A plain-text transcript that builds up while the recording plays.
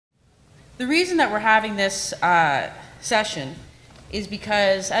The reason that we're having this session is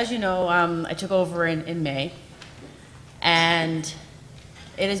because, as you know, I took over in May, and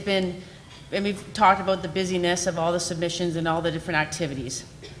it has been, and we've talked about the busyness of all the submissions and all the different activities.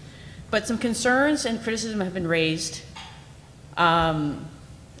 But some concerns and criticism have been raised, and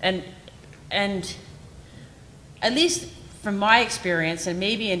at least from my experience, and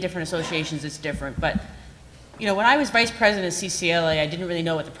maybe in different associations it's different, but you know, when I was vice president of CCLA, I didn't really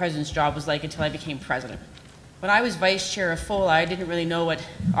know what the president's job was like until I became president. When I was vice chair of FOLA, I didn't really know what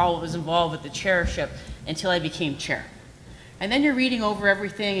all was involved with the chairship until I became chair. And then you're reading over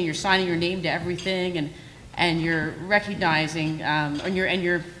everything, and you're signing your name to everything, and you're recognizing, and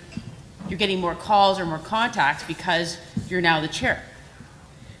you're getting more calls or more contacts because you're now the chair.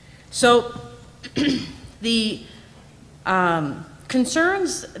 So the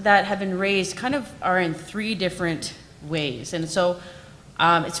concerns that have been raised kind of are in three different ways. And so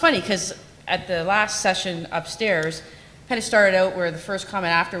it's funny because at the last session upstairs, kind of started out where the first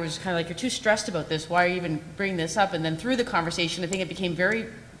comment after was kind of like, you're too stressed about this, why are you even bringing this up? And then through the conversation, I think everyone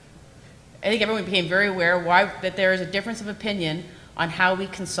became very aware that there is a difference of opinion on how we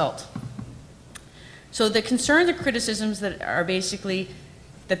consult. So the concerns and criticisms that are basically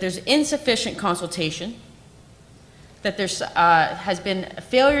that there's insufficient consultation, that there has been a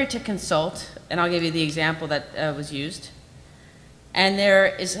failure to consult, and I'll give you the example that was used, and there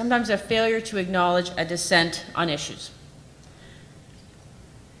is sometimes a failure to acknowledge a dissent on issues.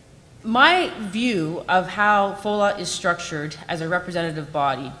 My view of how FOLA is structured as a representative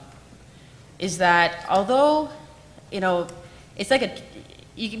body is that although, you know, it's like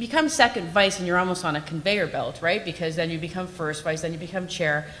you can become second vice and you're almost on a conveyor belt, right? Because then you become first vice, then you become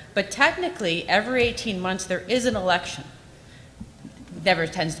chair. But technically, every 18 months there is an election. Never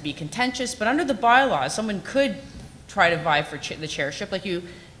tends to be contentious, but under the bylaws, someone could try to vie for the chairship. Like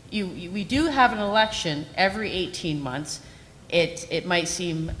we do have an election every 18 months. It might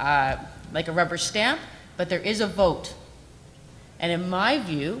seem like a rubber stamp, but there is a vote. And in my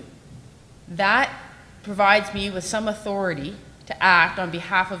view, that provides me with some authority to act on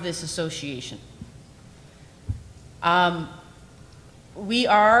behalf of this association. We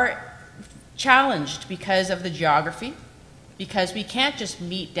are challenged because of the geography, because we can't just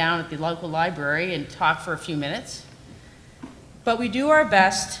meet down at the local library and talk for a few minutes. But we do our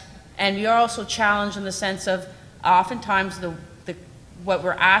best, and we are also challenged in the sense of oftentimes what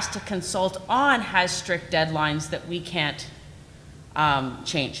we're asked to consult on has strict deadlines that we can't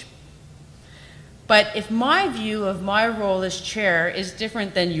change. But if my view of my role as chair is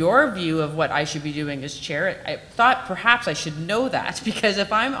different than your view of what I should be doing as chair, I thought perhaps I should know that, because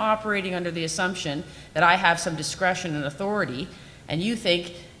if I'm operating under the assumption that I have some discretion and authority, and you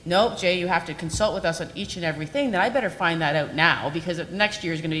think, nope, Jay, you have to consult with us on each and everything, then I better find that out now, because next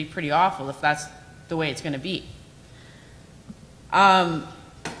year is going to be pretty awful if that's the way it's going to be.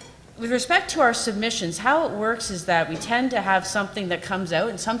 With respect to our submissions, how it works is that we tend to have something that comes out,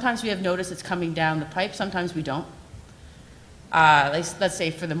 and sometimes we have notice it's coming down the pipe, sometimes we don't. Let's say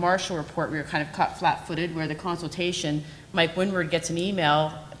for the Marshall report, we were kind of caught flat-footed, where the consultation, Mike Windward gets an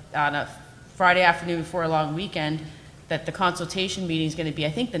email on a Friday afternoon before a long weekend that the consultation meeting is going to be,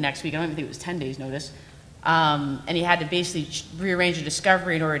 I think, the next week. I don't even think it was 10 days notice. And he had to basically rearrange a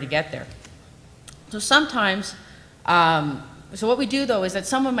discovery in order to get there. So sometimes, so what we do, though, is that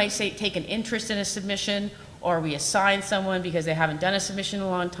someone might take an interest in a submission, or we assign someone because they haven't done a submission in a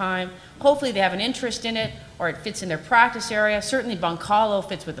long time. Hopefully they have an interest in it, or it fits in their practice area. Certainly Boncalo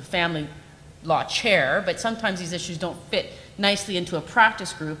fits with the family law chair, but sometimes these issues don't fit nicely into a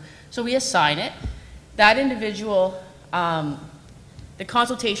practice group. So we assign it. That individual, the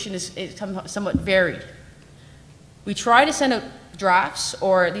consultation is somewhat varied. We try to send out drafts,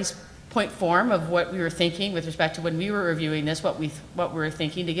 or at least point form of what we were thinking with respect to when we were reviewing this, what we were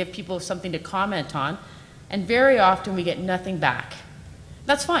thinking, to give people something to comment on, and very often we get nothing back.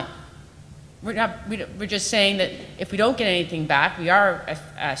 That's fine. We're just saying that if we don't get anything back, we are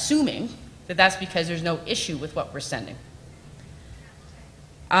assuming that that's because there's no issue with what we're sending.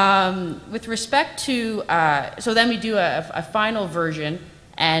 With respect to, so then we do a final version,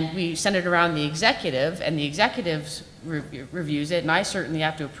 and we send it around the executive, and the executive's reviews it, and I certainly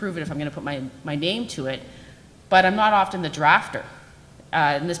have to approve it if I'm going to put my name to it, but I'm not often the drafter.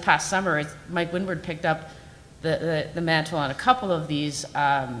 In this past summer, Mike Windward picked up the mantle on a couple of these,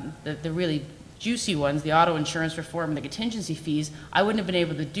 the really juicy ones, the auto insurance reform and the contingency fees. I wouldn't have been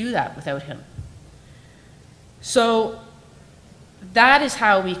able to do that without him. So that is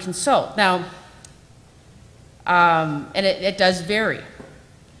how we consult. Now, and it does vary.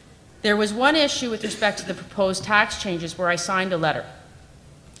 There was one issue with respect to the proposed tax changes where I signed a letter.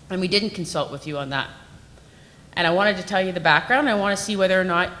 And we didn't consult with you on that. And I wanted to tell you the background. I want to see whether or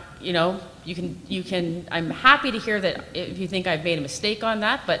not, you know, you can, I'm happy to hear that if you think I've made a mistake on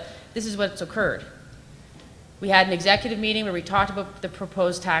that, but this is what's occurred. We had an executive meeting where we talked about the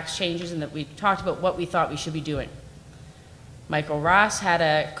proposed tax changes and that we talked about what we thought we should be doing. Michael Ross had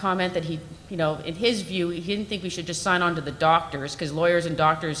a comment that he, you know, in his view, he didn't think we should just sign on to the doctors, because lawyers and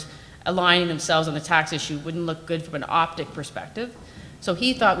doctors aligning themselves on the tax issue wouldn't look good from an optic perspective. So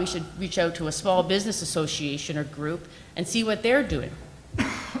he thought we should reach out to a small business association or group and see what they're doing.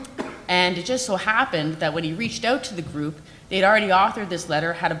 And it just so happened that when he reached out to the group, they'd already authored this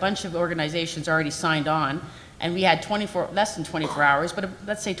letter, had a bunch of organizations already signed on, and we had less than 24 hours, but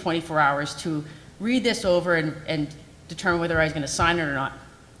let's say 24 hours to read this over and determine whether I was going to sign it or not.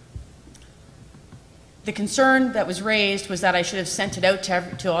 The concern that was raised was that I should have sent it out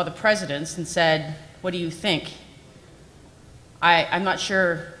to all the presidents and said, what do you think? I'm not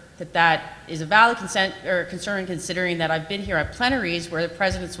sure that that is a valid concern, considering that I've been here at plenaries where the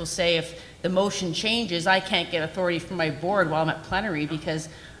presidents will say if the motion changes, I can't get authority from my board while I'm at plenary because,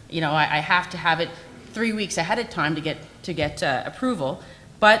 you know, I have to have it 3 weeks ahead of time to get approval.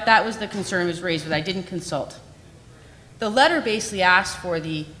 But that was the concern that was raised, but I didn't consult. The letter basically asked for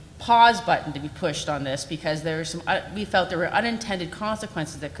the pause button to be pushed on this because there were we felt there were unintended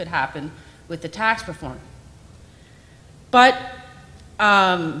consequences that could happen with the tax reform. But,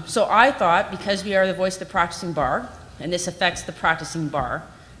 so I thought, because we are the voice of the practicing bar, and this affects the practicing bar,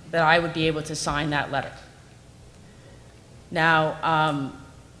 that I would be able to sign that letter. Now,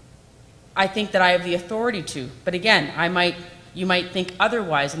 I think that I have the authority to, but again, you might think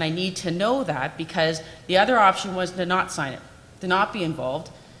otherwise, and I need to know that because the other option was to not sign it, to not be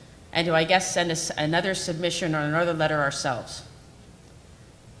involved, and to, I guess, send us another submission or another letter ourselves.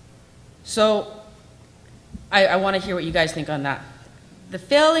 So, I want to hear what you guys think on that. The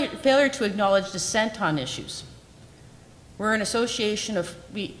failure to acknowledge dissent on issues. We're an association of,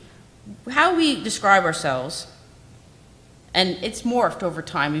 how we describe ourselves, and it's morphed over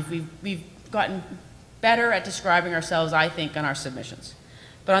time. We've gotten better at describing ourselves, I think, on our submissions.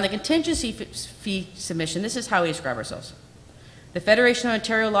 But on the contingency fee submission, this is how we describe ourselves. The Federation of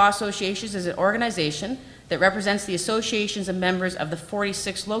Ontario Law Associations is an organization that represents the associations and members of the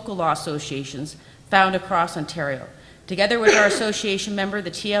 46 local law associations found across Ontario. Together with our association member,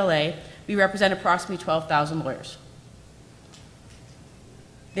 the TLA, we represent approximately 12,000 lawyers.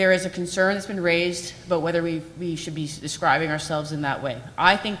 There is a concern that's been raised about whether we should be describing ourselves in that way.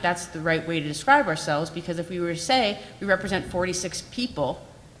 I think that's the right way to describe ourselves, because if we were to say we represent 46 people,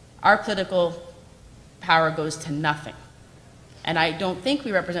 our political power goes to nothing. And I don't think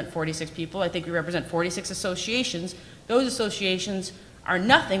we represent 46 people. I think we represent 46 associations. Those associations are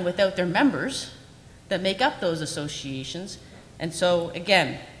nothing without their members that make up those associations. And so,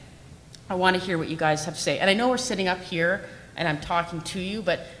 again, I want to hear what you guys have to say. And I know we're sitting up here and I'm talking to you,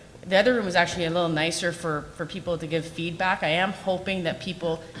 but the other room was actually a little nicer for people to give feedback. I am hoping that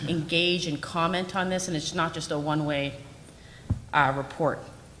people engage and comment on this and it's not just a one-way report.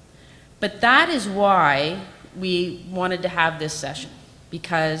 But that is why we wanted to have this session,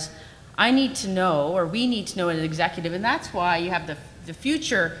 because I need to know, or we need to know as an executive, and that's why you have the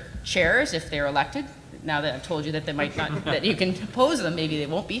future chairs, if they're elected. Now that I've told you that they might not, that you can oppose them, maybe they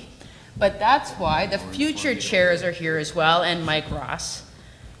won't be. But that's why the future chairs are here as well, and Mike Ross.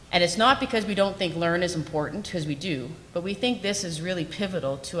 And it's not because we don't think learn is important, because we do, but we think this is really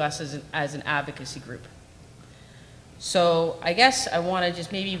pivotal to us as an advocacy group. So I guess I want to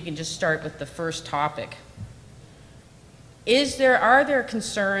just, maybe we can just start with the first topic. Are there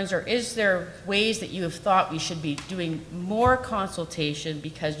concerns, or is there ways that you have thought we should be doing more consultation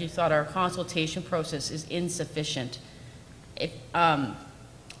because you thought our consultation process is insufficient?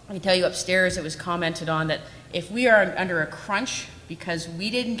 I can tell you upstairs it was commented on that if we are under a crunch because we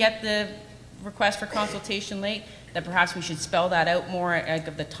didn't get the request for consultation late, that perhaps we should spell that out more, like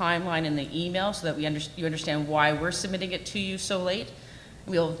of the timeline in the email, so that you understand why we're submitting it to you so late.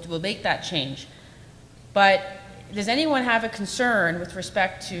 We'll make that change. But does anyone have a concern with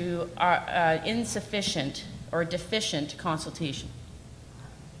respect to insufficient or deficient consultation?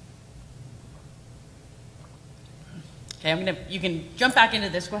 Okay, you can jump back into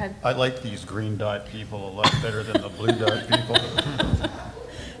this, go ahead. I like these green dot people a lot better than the blue dot people.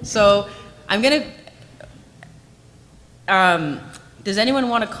 So I'm gonna, does anyone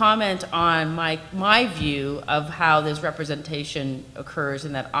want to comment on my view of how this representation occurs,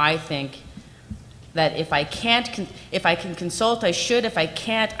 and that I think that if I can consult, I should. If I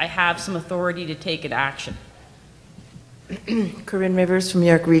can't, I have some authority to take an action. Corinne Rivers from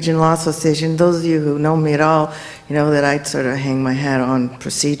York Region Law Association. Those of you who know me at all, you know that I sort of hang my hat on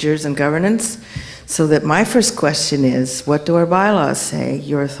procedures and governance. So that my first question is, what do our bylaws say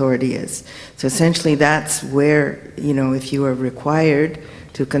your authority is? So essentially that's where, you know, if you are required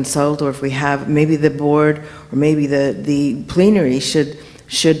to consult, or if we have, maybe the board or maybe the plenary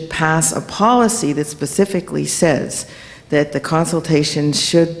should pass a policy that specifically says that the consultation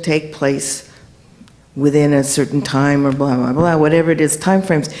should take place within a certain time, or blah, blah, blah, whatever it is,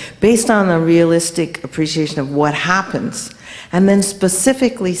 timeframes, based on a realistic appreciation of what happens, and then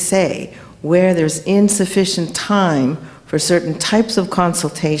specifically say where there's insufficient time for certain types of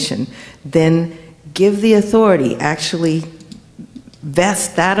consultation, then give the authority, actually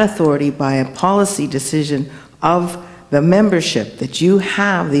vest that authority by a policy decision of the membership, that you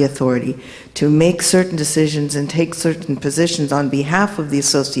have the authority to make certain decisions and take certain positions on behalf of the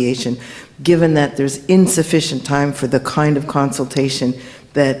association, given that there's insufficient time for the kind of consultation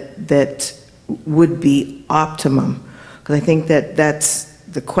that would be optimum. Because I think that that's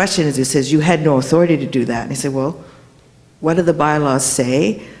the question is, it says you had no authority to do that. And I say, well, what do the bylaws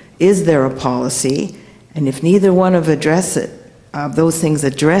say? Is there a policy? And if neither one of those things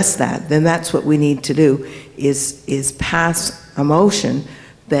address that, then that's what we need to do, is pass a motion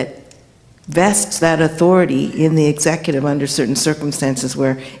that vests that authority in the executive under certain circumstances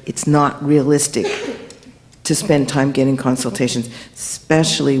where it's not realistic to spend time getting consultations,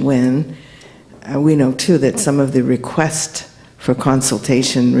 especially when we know too that some of the request for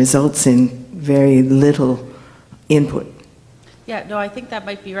consultation results in very little input. Yeah, no, I think that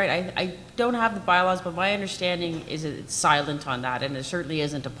might be right. I don't have the bylaws, but my understanding is that it's silent on that, and there certainly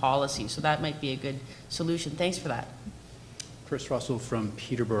isn't a policy, so that might be a good solution. Thanks for that. Chris Russell from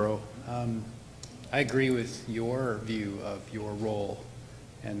Peterborough. I agree with your view of your role,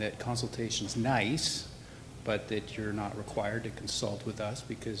 and that consultation's nice, but that you're not required to consult with us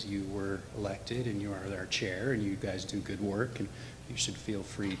because you were elected and you are our chair and you guys do good work, and you should feel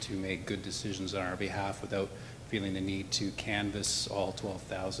free to make good decisions on our behalf without feeling the need to canvass all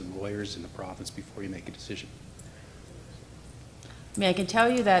 12,000 lawyers in the province before you make a decision. I mean, I can tell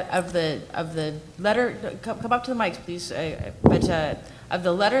you that of the letter, come up to the mics, please, but of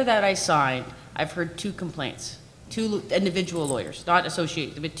the letter that I signed, I've heard 2 complaints, 2 individual lawyers, not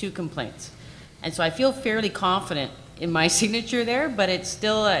associated, but 2 complaints. And so I feel fairly confident in my signature there, but it's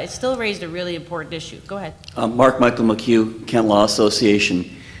still raised a really important issue. Go ahead. Mark Michael McHugh, Kent Law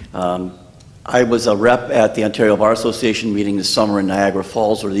Association. I was a rep at the Ontario Bar Association meeting this summer in Niagara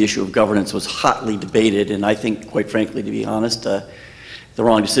Falls, where the issue of governance was hotly debated, and I think, quite frankly, to be honest, the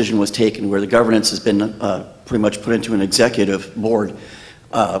wrong decision was taken, where the governance has been pretty much put into an executive board.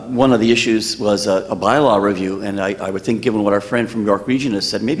 One of the issues was a bylaw review, and I would think, given what our friend from York Region has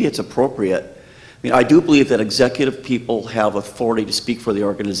said, maybe it's appropriate. I mean, I do believe that executive people have authority to speak for the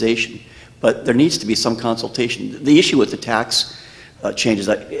organization, but there needs to be some consultation. The issue with the tax changes,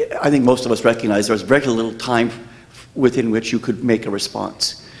 I think most of us recognize there's very little time within which you could make a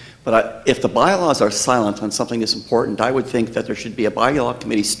response. But if the bylaws are silent on something this important, I would think that there should be a bylaw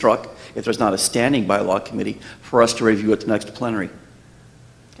committee struck, if there's not a standing bylaw committee, for us to review at the next plenary.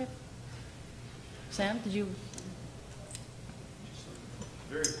 Okay. Sam, did you?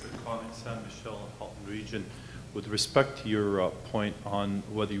 Very quick comment, Sam Michel, Halton Region. With respect to your point on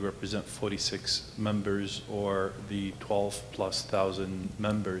whether you represent 46 members or the 12,000+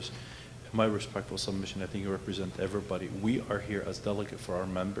 members, in my respectful submission, I think you represent everybody. We are here as delegate for our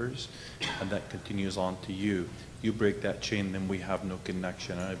members, and that continues on to you. You break that chain, then we have no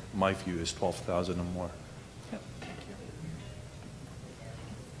connection. My view is 12,000 or more. Yep. Thank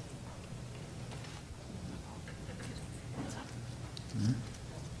you.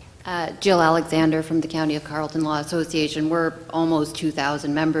 Jill Alexander from the County of Carleton Law Association. We're almost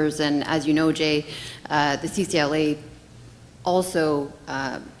 2,000 members, and as you know, Jay, the CCLA also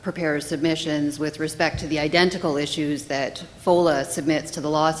prepares submissions with respect to the identical issues that FOLA submits to the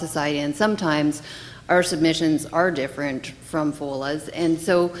Law Society, and sometimes our submissions are different from FOLA's, and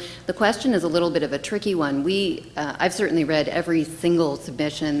so the question is a little bit of a tricky one. I've certainly read every single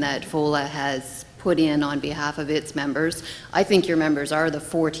submission that FOLA has put in on behalf of its members. I think your members are the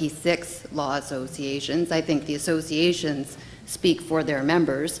 46 law associations. I think the associations speak for their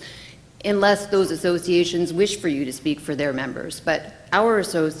members, unless those associations wish for you to speak for their members. But our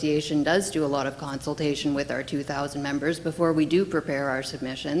association does do a lot of consultation with our 2,000 members before we do prepare our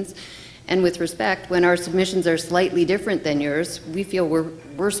submissions. And with respect, when our submissions are slightly different than yours, we feel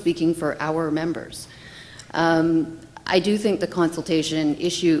we're speaking for our members. I do think the consultation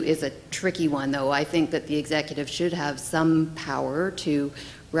issue is a tricky one, though. I think that the executive should have some power to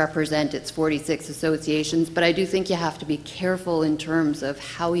represent its 46 associations, but I do think you have to be careful in terms of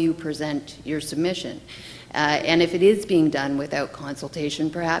how you present your submission. And if it is being done without consultation,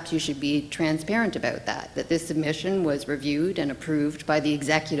 perhaps you should be transparent about that this submission was reviewed and approved by the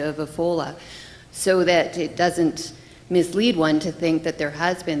executive of FOLA, so that it doesn't mislead one to think that there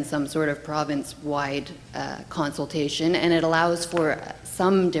has been some sort of province-wide consultation, and it allows for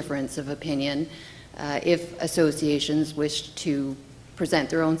some difference of opinion if associations wish to present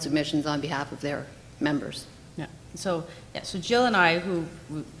their own submissions on behalf of their members. Yeah. So Jill and I, who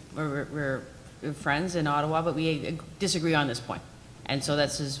we're friends in Ottawa, but we disagree on this point. And so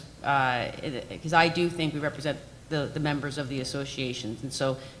that's because I do think we represent the members of the associations. And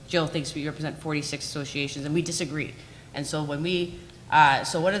so Jill thinks we represent 46 associations, and we disagree. And so when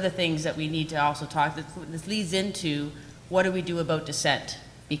so one of the things that we need to also talk, this leads into what do we do about dissent?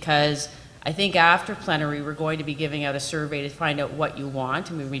 Because I think after plenary, we're going to be giving out a survey to find out what you want,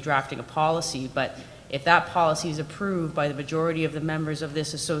 and we'll be drafting a policy. But if that policy is approved by the majority of the members of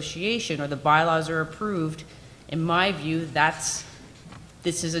this association, or the bylaws are approved, in my view, this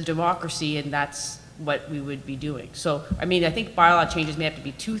is a democracy, and that's what we would be doing. So, I mean, I think bylaw changes may have to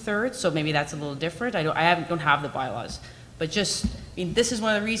be 2/3, so maybe that's a little different. I don't have the bylaws, but just, I mean, this is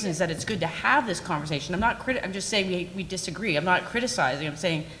one of the reasons that it's good to have this conversation. I'm just saying we disagree. I'm not criticizing. I'm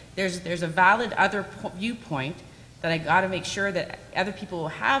saying there's a valid other viewpoint that I got to make sure that other people will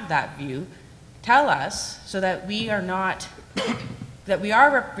have that view. Tell us so that we are not, that we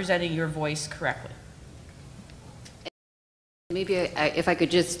are representing your voice correctly. Maybe if I could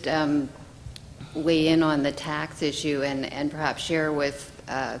just weigh in on the tax issue and perhaps share with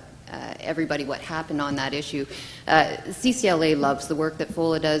everybody what happened on that issue. CCLA loves the work that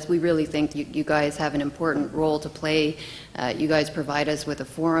FOLA does. We really think you guys have an important role to play. You guys provide us with a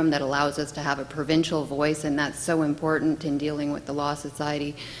forum that allows us to have a provincial voice, and that's so important in dealing with the Law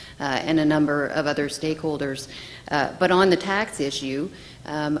Society and a number of other stakeholders. But on the tax issue,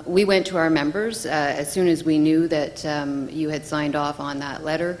 we went to our members as soon as we knew that you had signed off on that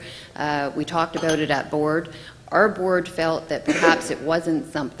letter. We talked about it at board. Our board felt that perhaps it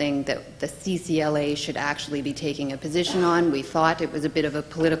wasn't something that the CCLA should actually be taking a position on. We thought it was a bit of a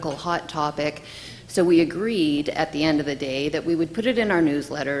political hot topic. So we agreed at the end of the day that we would put it in our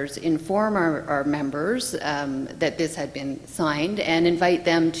newsletters, inform our members that this had been signed, and invite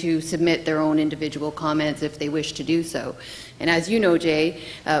them to submit their own individual comments if they wish to do so. And as you know, Jay,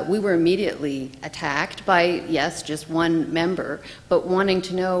 we were immediately attacked by, yes, just one member, but wanting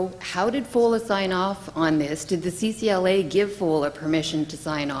to know, how did FOLA sign off on this? Did the CCLA give FOLA permission to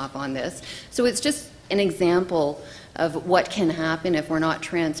sign off on this? So it's just an example of what can happen if we're not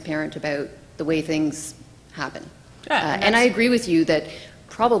transparent about the way things happen. Yeah, and I agree with you that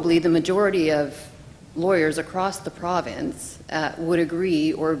probably the majority of lawyers across the province would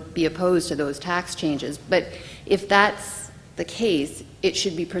agree or be opposed to those tax changes. But if that's the case, it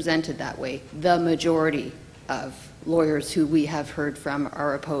should be presented that way. The majority of lawyers who we have heard from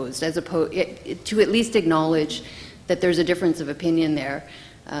are opposed, as opposed to at least acknowledge that there's a difference of opinion there,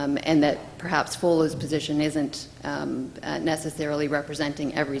 and that perhaps FOLA's position isn't necessarily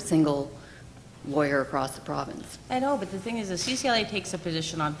representing every single lawyer across the province. I know, but the thing is, the CCLA takes a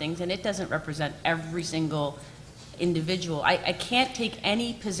position on things, and it doesn't represent every single individual. I can't take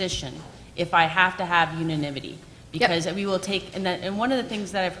any position if I have to have unanimity, because we will take, and one of the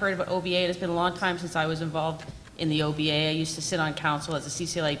things that I've heard about OBA, and it's been a long time since I was involved in the OBA. I used to sit on council as a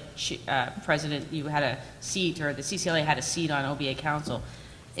CCLA president. You had a seat, or the CCLA had a seat on OBA council,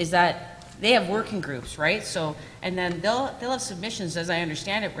 is that they have working groups, right? So, and then they'll have submissions, as I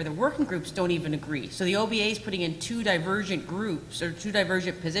understand it, where the working groups don't even agree. So the OBA is putting in two divergent groups or two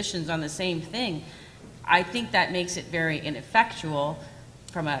divergent positions on the same thing. I think that makes it very ineffectual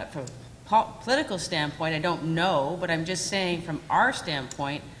from a political standpoint. I don't know, but I'm just saying from our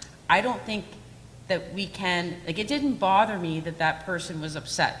standpoint, I don't think that we can, like, it didn't bother me that that person was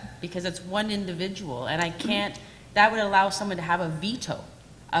upset, because it's one individual, and I can't, that would allow someone to have a veto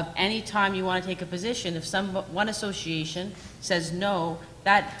of any time you want to take a position. If one association says no,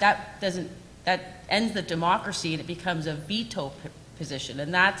 that ends the democracy, and it becomes a veto position,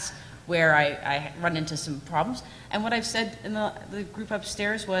 and that's where I run into some problems. And what I've said in the group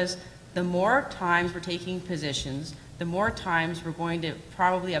upstairs was, the more times we're taking positions, the more times we're going to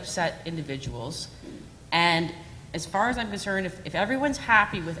probably upset individuals. And as far as I'm concerned, if everyone's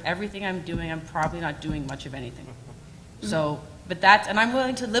happy with everything I'm doing, I'm probably not doing much of anything. So, and I'm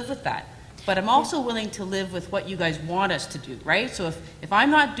willing to live with that. But I'm also willing to live with what you guys want us to do, right? So if I'm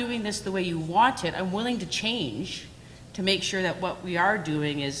not doing this the way you want it, I'm willing to change to make sure that what we are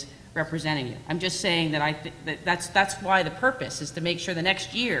doing is representing you. I'm just saying that I think that that's why the purpose is to make sure the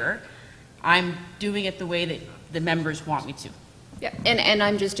next year I'm doing it the way that the members want me to. Yeah, and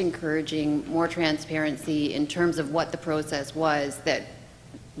I'm just encouraging more transparency in terms of what the process was that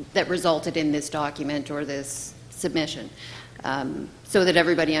resulted in this document or this submission, so that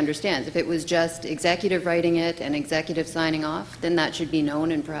everybody understands. If it was just executive writing it and executive signing off, then that should be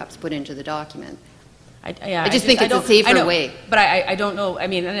known and perhaps put into the document. I just think it's a safer way. But I don't know, I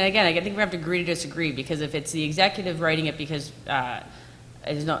mean, and again, I think we have to agree to disagree, because if it's the executive writing it because, I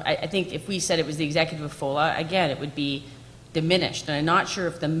think if we said it was the executive of FOLA, again, it would be diminished. And I'm not sure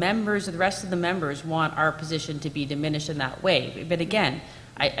if the members, or the rest of the members, want our position to be diminished in that way. But again,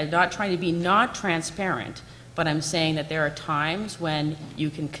 I'm not trying to be not transparent, but I'm saying that there are times when you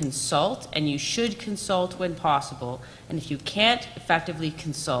can consult, and you should consult when possible. And if you can't effectively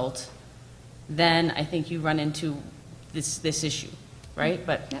consult, then I think you run into this issue, right?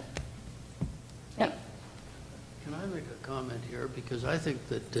 But Yep. Yep. Can I make a comment here? Because I think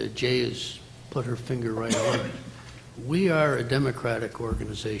that Jay has put her finger right on it. We are a democratic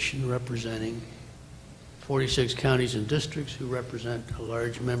organization representing 46 counties and districts who represent a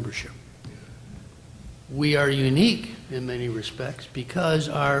large membership. We are unique in many respects because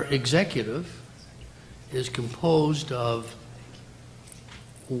our executive is composed of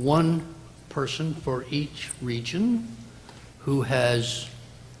one person for each region who has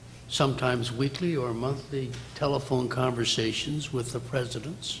sometimes weekly or monthly telephone conversations with the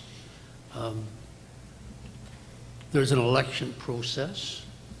presidents. There's an election process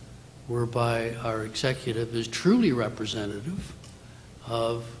whereby our executive is truly representative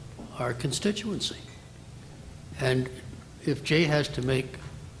of our constituency. And if Jay has to make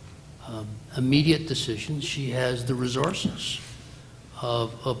immediate decisions, she has the resources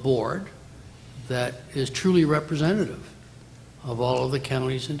of a board that is truly representative of all of the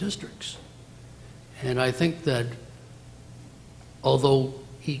counties and districts. And I think that although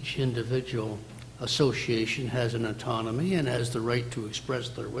each individual association has an autonomy and has the right to express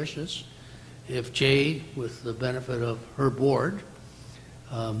their wishes, if Jay, with the benefit of her board,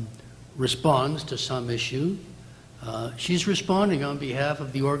 responds to some issue, she's responding on behalf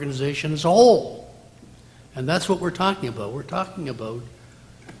of the organization as a whole. And that's what we're talking about. We're talking about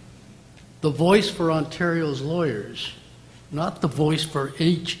the voice for Ontario's lawyers, not the voice for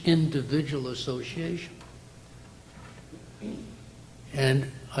each individual association.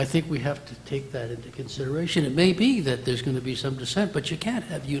 And I think we have to take that into consideration. It may be that there's going to be some dissent, but you can't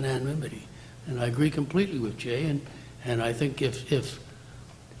have unanimity. And I agree completely with Jay, and I think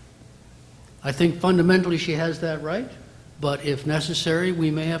I think fundamentally she has that right, but if necessary,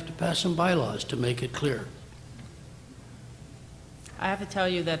 we may have to pass some bylaws to make it clear. I have to tell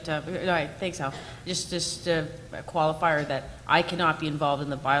you that, all right, thanks, Al. Just a qualifier that I cannot be involved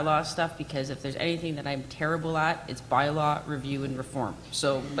in the bylaw stuff, because if there's anything that I'm terrible at, it's bylaw review and reform.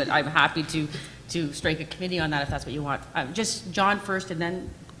 So, but I'm happy to strike a committee on that if that's what you want. Just John first, and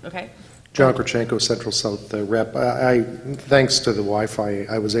then, okay? John Korchenko, Central South Rep. Thanks to the Wi-Fi,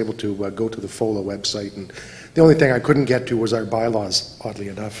 I was able to go to the FOLA website, and the only thing I couldn't get to was our bylaws, oddly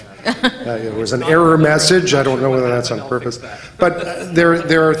enough. It was an error message. I don't know whether that's on purpose. But there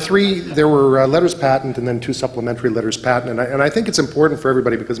were letters patent and then 2 supplementary letters patent, and I think it's important for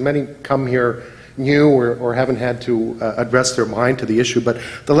everybody, because many come here new or haven't had to address their mind to the issue. But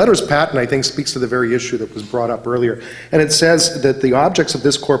the letters patent, I think, speaks to the very issue that was brought up earlier. And it says that the objects of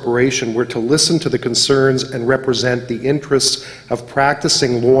this corporation were to listen to the concerns and represent the interests of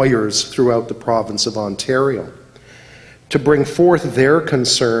practicing lawyers throughout the province of Ontario, to bring forth their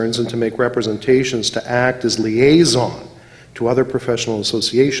concerns and to make representations, to act as liaison to other professional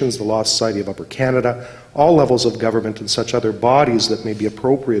associations, the Law Society of Upper Canada, all levels of government, and such other bodies that may be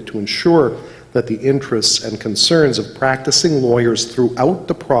appropriate to ensure that the interests and concerns of practicing lawyers throughout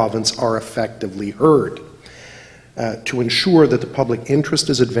the province are effectively heard, to ensure that the public interest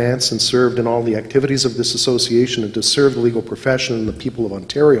is advanced and served in all the activities of this association, and to serve the legal profession and the people of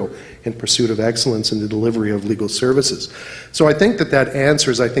Ontario in pursuit of excellence in the delivery of legal services. So I think that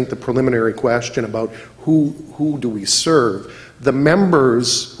answers, the preliminary question about who do we serve. The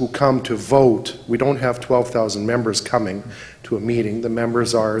members who come to vote, we don't have 12,000 members coming to a meeting. The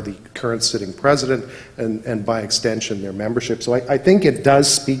members are the current sitting president and by extension their membership. So I think it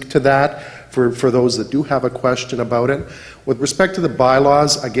does speak to that for those that do have a question about it. With respect to the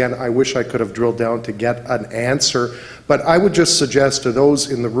bylaws, again, I wish I could have drilled down to get an answer, but I would just suggest to those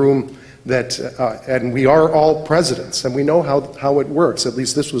in the room that, and we are all presidents, and we know how it works. At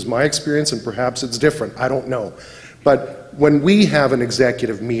least this was my experience, and perhaps it's different. I don't know. But when we have an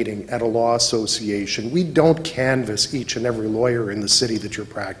executive meeting at a law association, we don't canvass each and every lawyer in the city that you're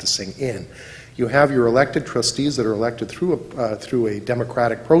practicing in. You have your elected trustees that are elected through a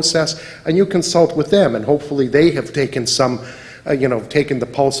democratic process, and you consult with them, and hopefully they have taken some, taken the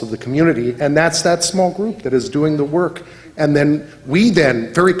pulse of the community, and that's that small group that is doing the work. And then we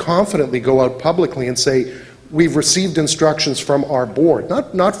then very confidently go out publicly and say, we've received instructions from our board,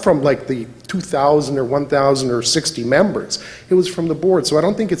 not from like the 2,000 or 1,000 or 60 members. It was from the board. So I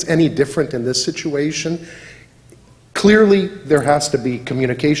don't think it's any different in this situation. Clearly, there has to be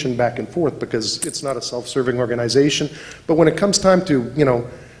communication back and forth because it's not a self-serving organization. But when it comes time to,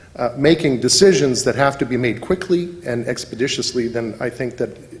 making decisions that have to be made quickly and expeditiously, then I think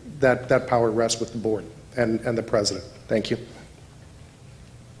that power rests with the board and the president. Thank you.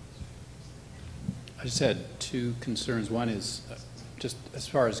 I just had two concerns. One is just as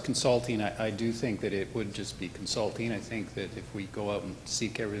far as consulting, I do think that it would just be consulting. I think that if we go out and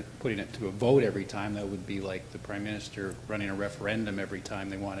seek putting it to a vote every time, that would be like the Prime Minister running a referendum every time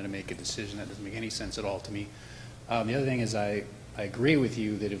they wanted to make a decision. That doesn't make any sense at all to me. The other thing is I agree with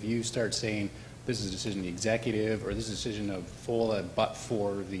you that if you start saying this is a decision of the executive or this is a decision of FOLA but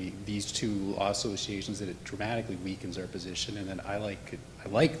for these two law associations, that it dramatically weakens our position. And then I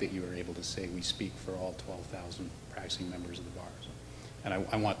like that you are able to say we speak for all 12,000 practicing members of the bar. So, and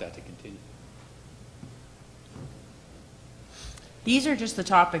I want that to continue. These are just the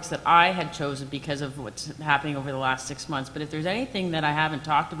topics that I had chosen because of what's happening over the last 6 months. But if there's anything that I haven't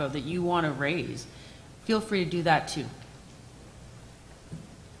talked about that you want to raise, feel free to do that too.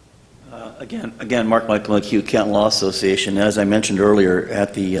 Again, Mark Michael McHugh, Canton Law Association. As I mentioned earlier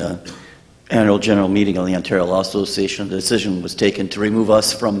at the annual general meeting of the Ontario Law Association, the decision was taken to remove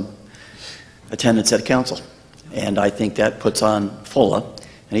us from attendance at council. And I think that puts on FOLA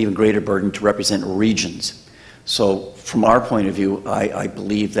an even greater burden to represent regions. So from our point of view, I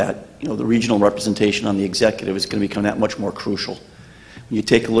believe that the regional representation on the executive is going to become that much more crucial. When you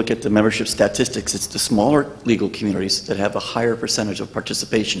take a look at the membership statistics, it's the smaller legal communities that have a higher percentage of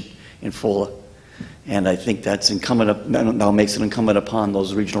participation in FOLA. And I think that's now makes it incumbent upon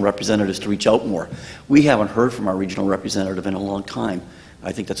those regional representatives to reach out more. We haven't heard from our regional representative in a long time.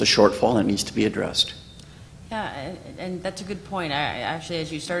 I think that's a shortfall and it needs to be addressed. Yeah, and that's a good point. Actually,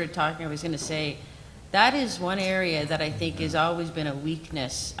 as you started talking, I was going to say that is one area that I think has always been a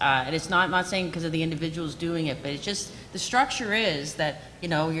weakness. And it's not, I'm not saying because of the individuals doing it, but it's just the structure is that,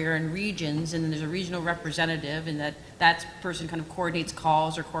 you're in regions and there's a regional representative and that person kind of coordinates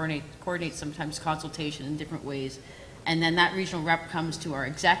calls or coordinates sometimes consultation in different ways. And then that regional rep comes to our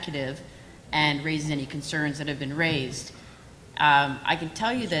executive and raises any concerns that have been raised. I can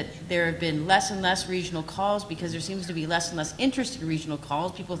tell you that there have been less and less regional calls because there seems to be less and less interest in regional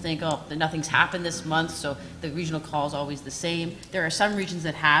calls. People think, oh, nothing's happened this month, so the regional call is always the same. There are some regions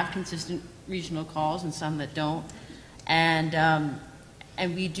that have consistent regional calls and some that don't.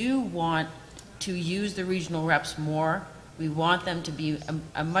 And we do want to use the regional reps more. We want them to be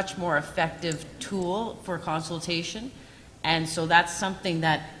a much more effective tool for consultation. And so that's something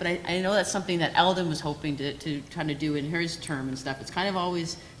that, but I know that's something that Eldon was hoping to try to do in his term and stuff. It's kind of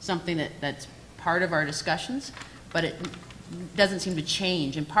always something that's part of our discussions, but it doesn't seem to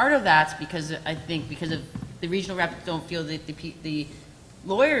change. And part of that's because I think because of the regional reps don't feel that the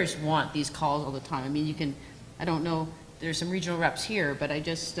lawyers want these calls all the time. I mean, I don't know, there's some regional reps here, but I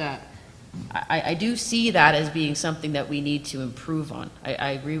just, I do see that as being something that we need to improve on.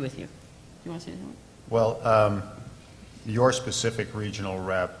 I agree with you. Do you want to say anything? Well, your specific regional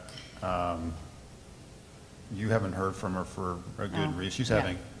rep, you haven't heard from her for a good reason. She's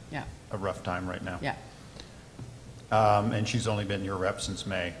having a rough time right now. Yeah. And she's only been your rep since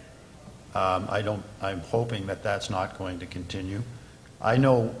May. I'm hoping that that's not going to continue. I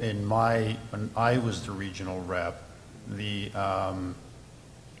know when I was the regional rep, the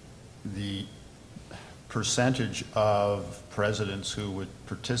percentage of presidents who would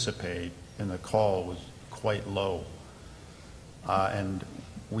participate in the call was quite low. And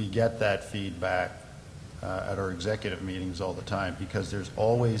we get that feedback at our executive meetings all the time because there's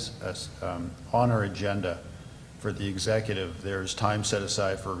always, on our agenda for the executive, there's time set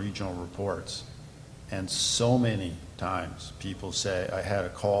aside for regional reports. And so many times people say, I had a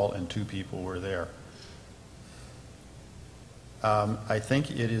call and 2 people were there. I think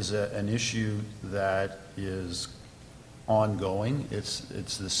it is an issue that is ongoing. It's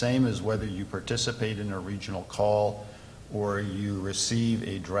the same as whether you participate in a regional call or you receive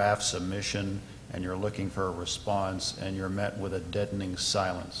a draft submission and you're looking for a response and you're met with a deadening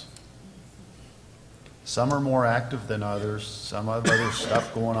silence. Some are more active than others. Some have other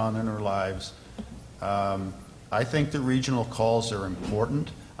stuff going on in their lives. I think the regional calls are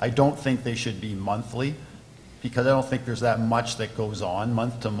important. I don't think they should be monthly, because I don't think there's that much that goes on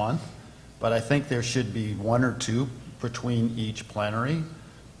month to month. But I think there should be 1 or 2 between each plenary.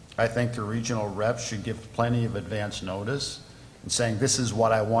 I think the regional reps should give plenty of advance notice and saying, this is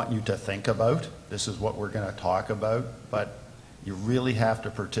what I want you to think about. This is what we're going to talk about. But you really have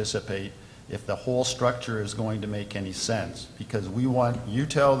to participate if the whole structure is going to make any sense. Because we want, you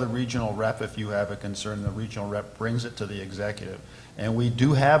tell the regional rep if you have a concern, the regional rep brings it to the executive. And we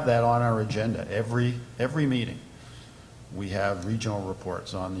do have that on our agenda. Every meeting, we have regional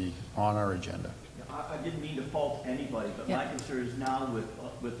reports on our agenda. I didn't mean to fault anybody, but my concern is now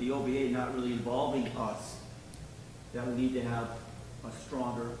with the OBA not really involving us, that we need to have a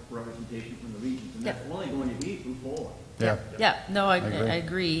stronger representation from the regions. And that's only going to be through FOLA. Yeah, no, I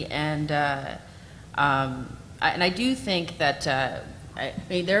agree. And I do think that, I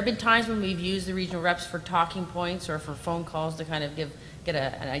mean, there have been times when we've used the regional reps for talking points or for phone calls to kind of get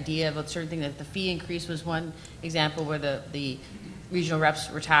an idea about certain things. That the fee increase was one example where the regional reps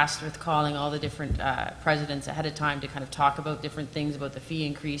were tasked with calling all the different presidents ahead of time to kind of talk about different things about the fee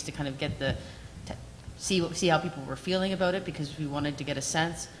increase, to kind of get see how people were feeling about it, because we wanted to get a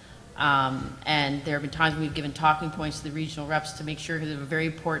sense. And there have been times when we've given talking points to the regional reps to make sure, because it was a very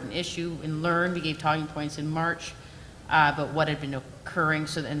important issue in Learn. We gave talking points in March about what had been occurring,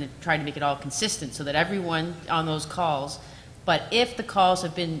 and tried to make it all consistent so that everyone on those calls. But if the calls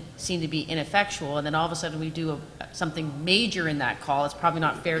have been seen to be ineffectual, and then all of a sudden we do something major in that call, it's probably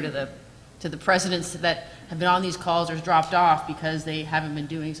not fair to the presidents that have been on these calls or dropped off because they haven't been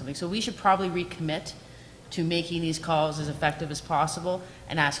doing something. So we should probably recommit to making these calls as effective as possible,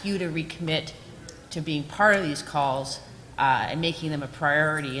 and ask you to recommit to being part of these calls and making them a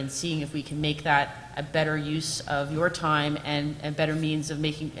priority, and seeing if we can make that a better use of your time and a better means of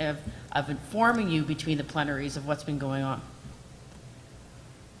of informing you between the plenaries of what's been going on.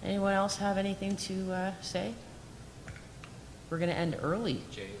 Anyone else have anything to say? We're going to end early.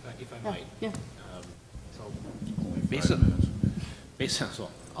 Jay, if I might. Yeah. So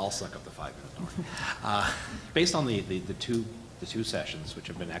I'll suck up the 5 minutes. Based on the two sessions, which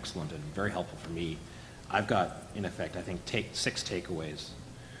have been excellent and very helpful for me, I've got, in effect, I think 6 takeaways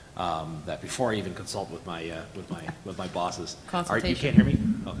that before I even consult with my bosses. Consultation. You can't hear me?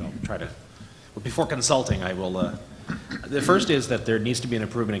 I'll try to. But before consulting, I will. The first is that there needs to be an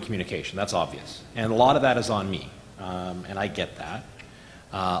improvement in communication. That's obvious, and a lot of that is on me, and I get that.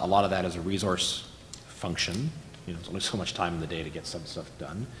 A lot of that is a resource function. You know, there's only so much time in the day to get some stuff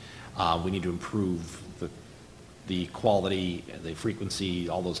done. We need to improve the quality, the frequency,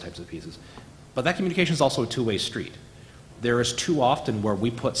 all those types of pieces. But that communication is also a two-way street. There is too often where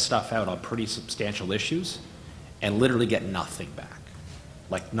we put stuff out on pretty substantial issues and literally get nothing back.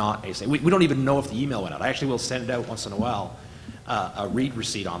 Like not a say. We don't even know if the email went out. I actually will send it out once in a while, a read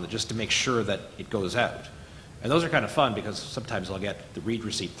receipt on it, just to make sure that it goes out. And those are kind of fun, because sometimes I'll get the read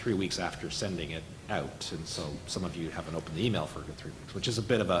receipt 3 weeks after sending it out, and so some of you haven't opened the email for 3 weeks, which is a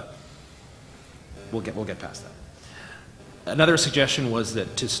bit of a, we'll get past that. Another suggestion was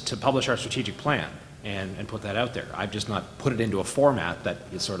that to publish our strategic plan and put that out there. I've just not put it into a format that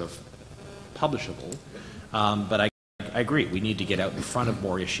is sort of publishable, but I agree, we need to get out in front of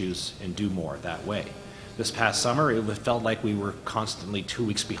more issues and do more that way. This past summer, it felt like we were constantly 2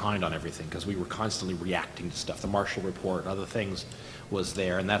 weeks behind on everything, because we were constantly reacting to stuff. The Marshall Report, other things was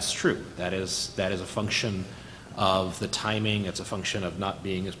there, and that's true. That is a function of the timing. It's a function of not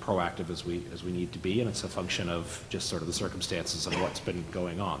being as proactive as we need to be, and it's a function of just sort of the circumstances of what's been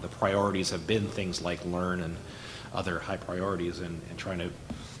going on. The priorities have been things like Learn and other high priorities, and trying to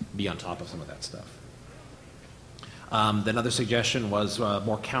be on top of some of that stuff. Another suggestion was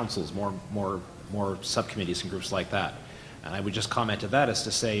more councils, more subcommittees and groups like that. And I would just comment to that as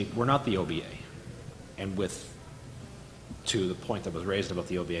to say, we're not the OBA. And to the point that was raised about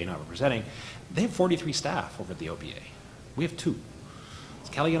the OBA not representing, they have 43 staff over at the OBA. We have 2. It's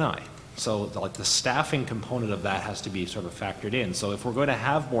Kelly and I. So the staffing component of that has to be sort of factored in. So if we're going to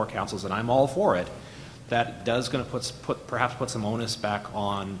have more councils, and I'm all for it, that does going to perhaps put some onus back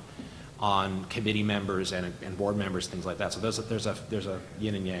on committee members and board members, things like that. So there's a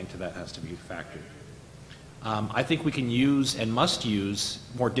yin and yang to that, has to be factored. I think we can use and must use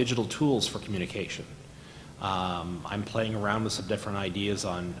more digital tools for communication. I'm playing around with some different ideas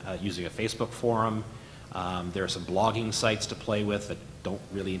on using a Facebook forum. There are some blogging sites to play with that don't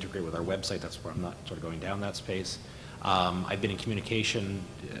really integrate with our website. That's where I'm not sort of going down that space. I've been in communication.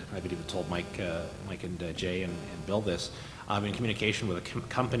 I've even told Mike and Jay and Bill this. I'm in communication with a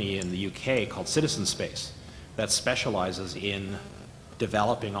company in the UK called Citizen Space that specializes in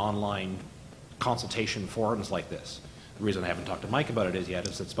developing online consultation forums like this. The reason I haven't talked to Mike about it yet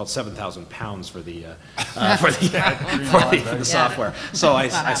is it's about £7,000 for the for the software. So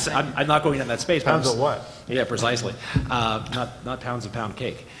I'm not going down that space. Pounds of what? Yeah, precisely. Not pounds of pound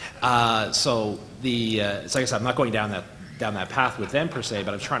cake. So like I said, I'm not going down that path with them per se,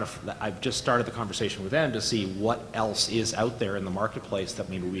 but I've just started the conversation with them to see what else is out there in the marketplace that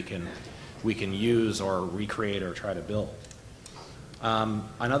maybe we can use or recreate or try to build.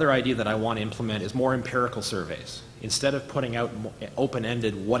 Another idea that I want to implement is more empirical surveys. Instead of putting out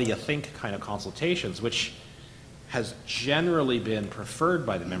open-ended, what do you think kind of consultations, which has generally been preferred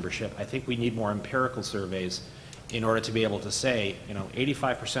by the membership, I think we need more empirical surveys in order to be able to say,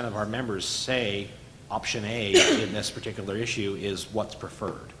 85% of our members say option A in this particular issue is what's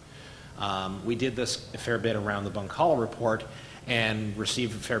preferred. We did this a fair bit around the Bunkalla report and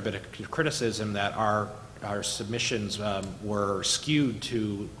received a fair bit of criticism that our submissions were skewed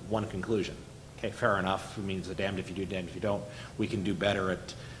to one conclusion. Okay, fair enough. It means a damned if you do, damned if you don't. We can do better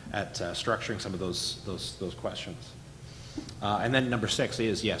at structuring some of those questions. And then number 6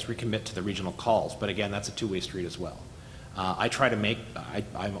 is, yes, recommit to the regional calls. But again, that's a two-way street as well. I try to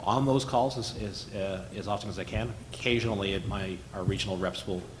I'm on those calls as often as I can. Occasionally, our regional reps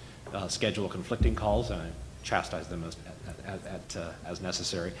will schedule conflicting calls, and I chastise them as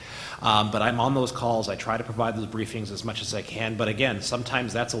necessary. But I'm on those calls. I try to provide those briefings as much as I can. But again,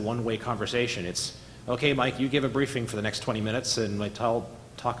 sometimes that's a one-way conversation. It's, okay, Mike, you give a briefing for the next 20 minutes, and I talk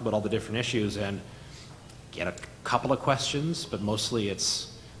about all the different issues and get a couple of questions, but mostly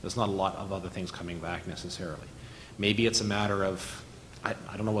there's not a lot of other things coming back necessarily. Maybe it's a matter of, I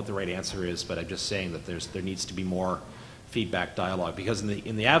don't know what the right answer is, but I'm just saying that there needs to be more feedback dialogue, because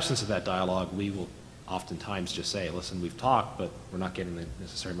in the absence of that dialogue, we will oftentimes just say, listen, we've talked, but we're not getting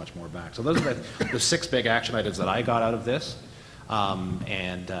necessarily much more back. So those are the 6 big action items that I got out of this,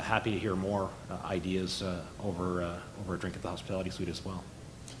 and happy to hear more ideas over a drink at the hospitality suite as well.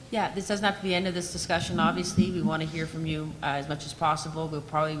 Yeah, this doesn't have to be the end of this discussion, obviously. We want to hear from you as much as possible. We'll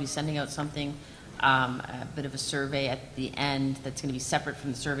probably be sending out something, a bit of a survey at the end that's going to be separate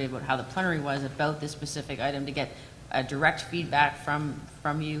from the survey about how the plenary was about this specific item, to get direct feedback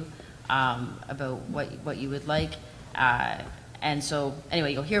from you about what you would like. And so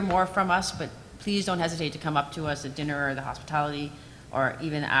anyway, you'll hear more from us, but please don't hesitate to come up to us at dinner or the hospitality or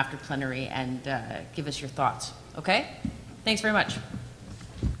even after plenary and give us your thoughts. Okay? Thanks very much.